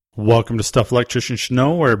Welcome to Stuff Electricians Should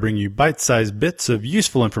Know, where I bring you bite-sized bits of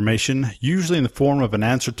useful information, usually in the form of an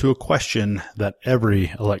answer to a question that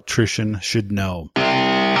every electrician should know.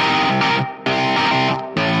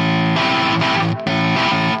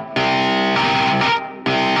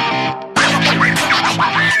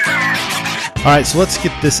 Alright, so let's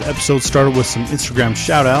get this episode started with some Instagram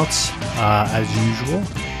shout-outs, as usual.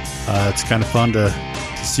 It's kind of fun to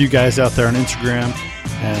see you guys out there on Instagram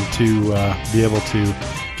and to be able to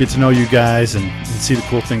get to know you guys and see the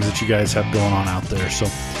cool things that you guys have going on out there. So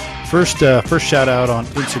first shout out on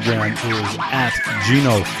Instagram is at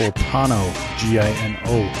Gino Fultano,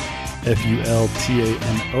 GinoFultano.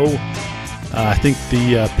 I think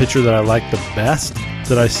the picture that I liked the best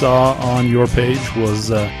that I saw on your page was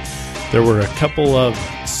there were a couple of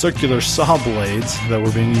circular saw blades that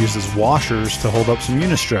were being used as washers to hold up some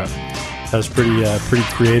unistrut. That was pretty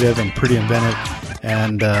creative and pretty inventive,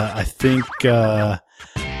 and I think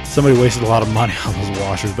somebody wasted a lot of money on those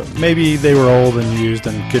washers, but maybe they were old and used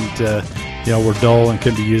and couldn't, were dull and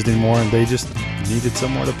couldn't be used anymore, and they just needed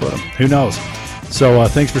somewhere to put them. Who knows? So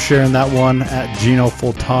thanks for sharing that one at Gino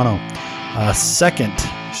Fultano. Second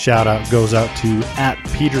shout out goes out to at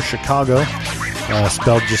Peter Chicago,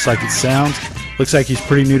 spelled just like it sounds. Looks like he's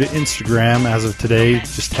pretty new to Instagram as of today.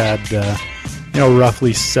 Just had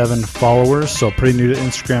roughly 7 followers, so pretty new to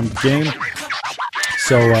Instagram game.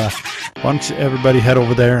 So why don't you everybody head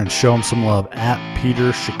over there and show him some love at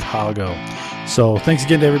Peter Chicago. So thanks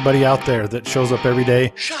again to everybody out there that shows up every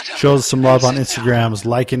day, shows some love on Instagram, is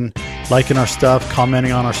liking our stuff,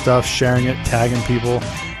 commenting on our stuff, sharing it, tagging people,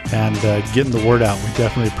 and getting the word out. We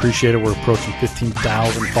definitely appreciate it. We're approaching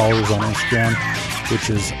 15,000 followers on Instagram,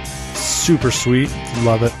 which is super sweet.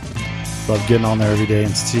 Love it. Love getting on there every day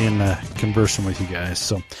and seeing, conversing with you guys.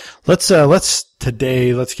 So let's get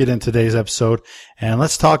into today's episode, and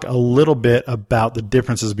let's talk a little bit about the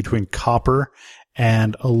differences between copper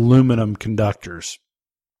and aluminum conductors.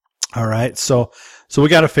 All right. So we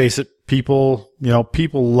got to face it. People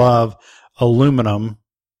love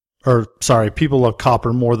people love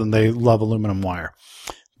copper more than they love aluminum wire,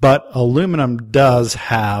 but aluminum does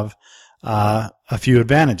have, a few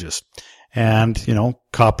advantages. And,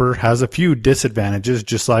 copper has a few disadvantages,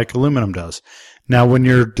 just like aluminum does. Now, when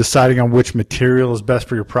you're deciding on which material is best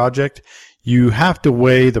for your project, you have to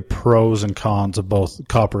weigh the pros and cons of both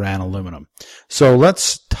copper and aluminum. So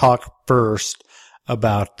let's talk first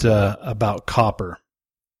about copper.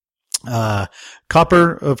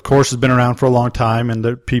 Copper, of course, has been around for a long time, and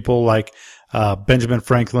the people like Benjamin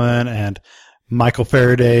Franklin and Michael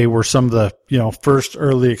Faraday were some of the first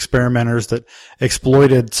early experimenters that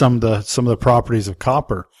exploited some of the properties of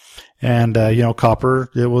copper. And copper,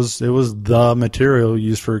 it was the material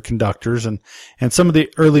used for conductors, and some of the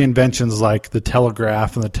early inventions like the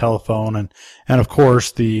telegraph and the telephone and of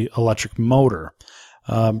course the electric motor.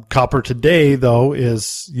 Copper today, though,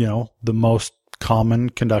 is the most common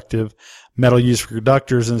conductive metal used for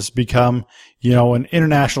conductors, and it's become an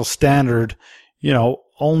international standard.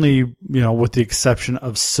 Only, with the exception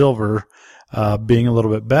of silver, being a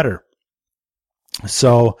little bit better.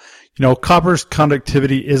 So, copper's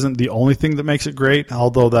conductivity isn't the only thing that makes it great,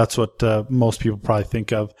 although that's what, most people probably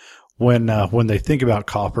think of when they think about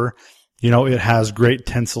copper. It has great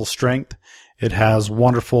tensile strength. It has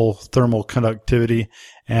wonderful thermal conductivity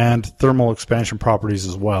and thermal expansion properties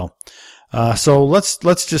as well. So let's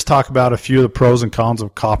just talk about a few of the pros and cons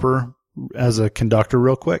of copper as a conductor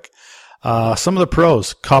real quick. Some of the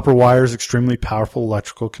pros: copper wire is extremely powerful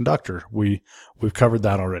electrical conductor. We've covered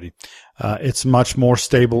that already. It's much more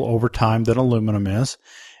stable over time than aluminum is.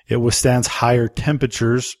 It withstands higher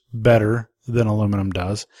temperatures better than aluminum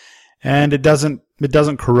does. And it doesn't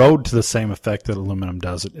corrode to the same effect that aluminum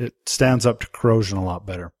does. It stands up to corrosion a lot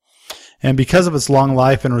better. And because of its long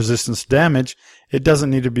life and resistance to damage, it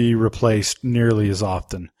doesn't need to be replaced nearly as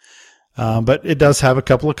often. But it does have a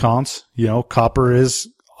couple of cons. Copper is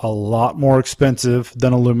a lot more expensive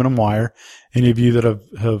than aluminum wire. Any of you that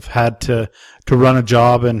have had to run a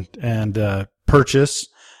job and purchase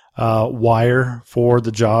wire for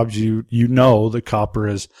the jobs, you know that copper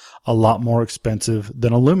is a lot more expensive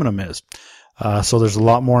than aluminum is. So there's a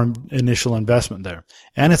lot more initial investment there,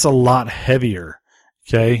 and it's a lot heavier.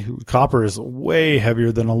 Okay, copper is way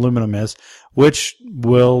heavier than aluminum is, which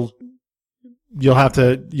you'll have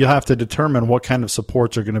to determine what kind of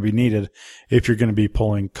supports are going to be needed if you're going to be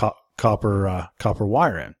pulling copper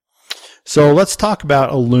wire in. So let's talk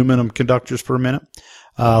about aluminum conductors for a minute.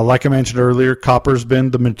 Like I mentioned earlier, copper's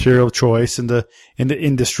been the material of choice in the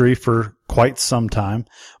industry for quite some time,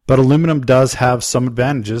 but aluminum does have some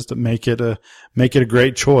advantages that make it a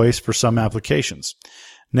great choice for some applications.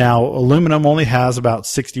 Now, aluminum only has about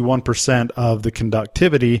 61% of the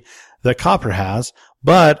conductivity that copper has,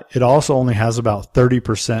 but it also only has about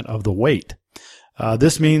 30% of the weight.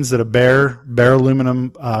 This means that a bare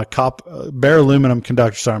aluminum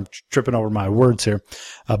conductor, sorry, I'm tripping over my words here.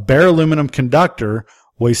 A bare aluminum conductor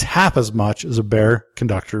weighs half as much as a bare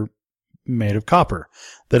conductor made of copper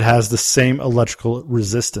that has the same electrical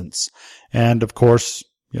resistance. And of course,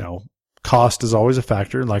 cost is always a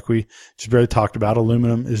factor. Like we just barely talked about,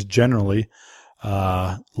 aluminum is generally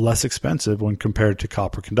less expensive when compared to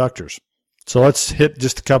copper conductors. So let's hit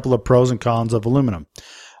just a couple of pros and cons of aluminum.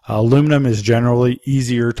 Aluminum is generally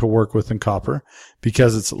easier to work with than copper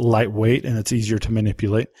because it's lightweight and it's easier to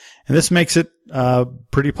manipulate. And this makes it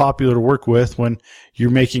pretty popular to work with when you're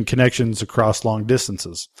making connections across long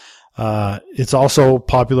distances. It's also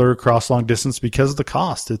popular across long distance because of the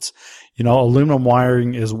cost. It's, aluminum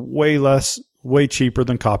wiring is way cheaper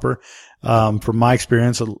than copper. From my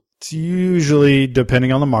experience, it's usually,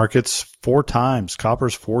 depending on the markets, 4 times. Copper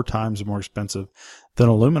is 4 times more expensive than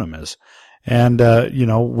aluminum is. And,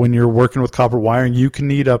 when you're working with copper wiring, you can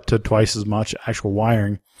need up to twice as much actual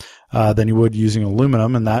wiring, than you would using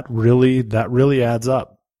aluminum. And that really adds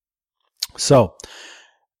up. So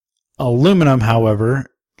aluminum, however,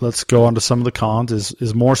 let's go on to some of the cons,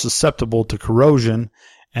 is more susceptible to corrosion,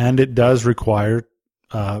 and it does require,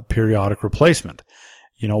 periodic replacement.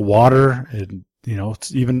 Water, and,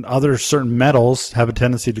 even other certain metals have a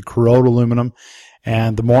tendency to corrode aluminum.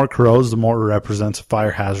 And the more it corrodes, the more it represents a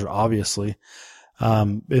fire hazard, obviously.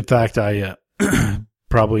 In fact, I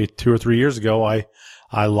probably 2 or 3 years ago,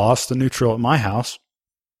 I lost the neutral at my house,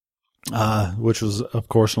 which was, of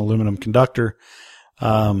course, an aluminum conductor.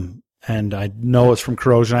 And I know it's from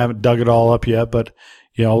corrosion. I haven't dug it all up yet, but,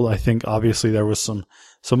 I think obviously there was some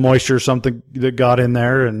moisture or something that got in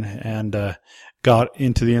there and got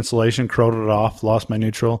into the insulation, corroded it off, lost my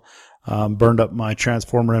neutral, burned up my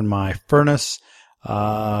transformer in my furnace,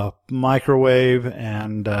 microwave,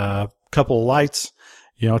 and a couple of lights.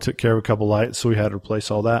 Took care of a couple of lights, so we had to replace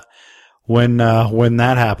all that when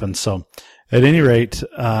that happened. So at any rate, you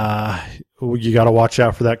got to watch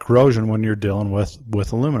out for that corrosion when you're dealing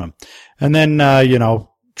with aluminum. And then,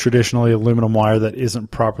 traditionally aluminum wire that isn't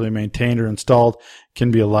properly maintained or installed can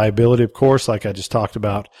be a liability, of course, like I just talked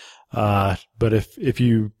about. But if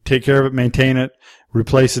you take care of it, maintain it,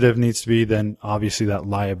 replace it if it needs to be, then obviously that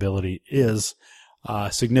liability is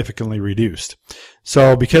significantly reduced.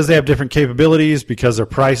 So because they have different capabilities, because their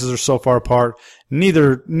prices are so far apart,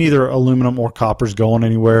 neither aluminum or copper is going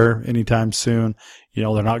anywhere anytime soon.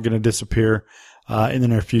 They're not going to disappear in the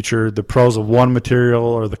near future. The pros of one material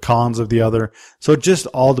or the cons of the other. So it just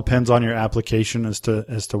all depends on your application as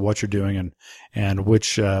to what you're doing and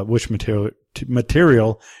which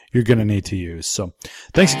material you're going to need to use. So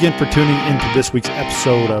thanks again for tuning into this week's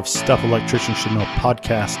episode of Stuff Electricians Should Know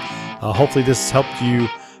podcast. Hopefully this has helped you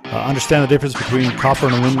understand the difference between copper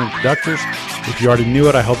and aluminum conductors. If you already knew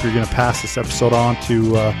it, I hope you're going to pass this episode on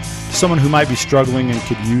to someone who might be struggling and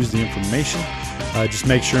could use the information. Just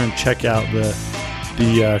make sure and check out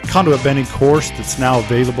the conduit bending course that's now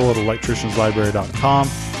available at electricianslibrary.com.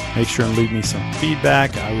 Make sure and leave me some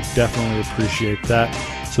feedback. I would definitely appreciate that.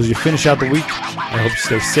 So as you finish out the week, I hope you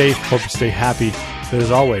stay safe, hope you stay happy, but as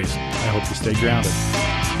always, I hope you stay grounded.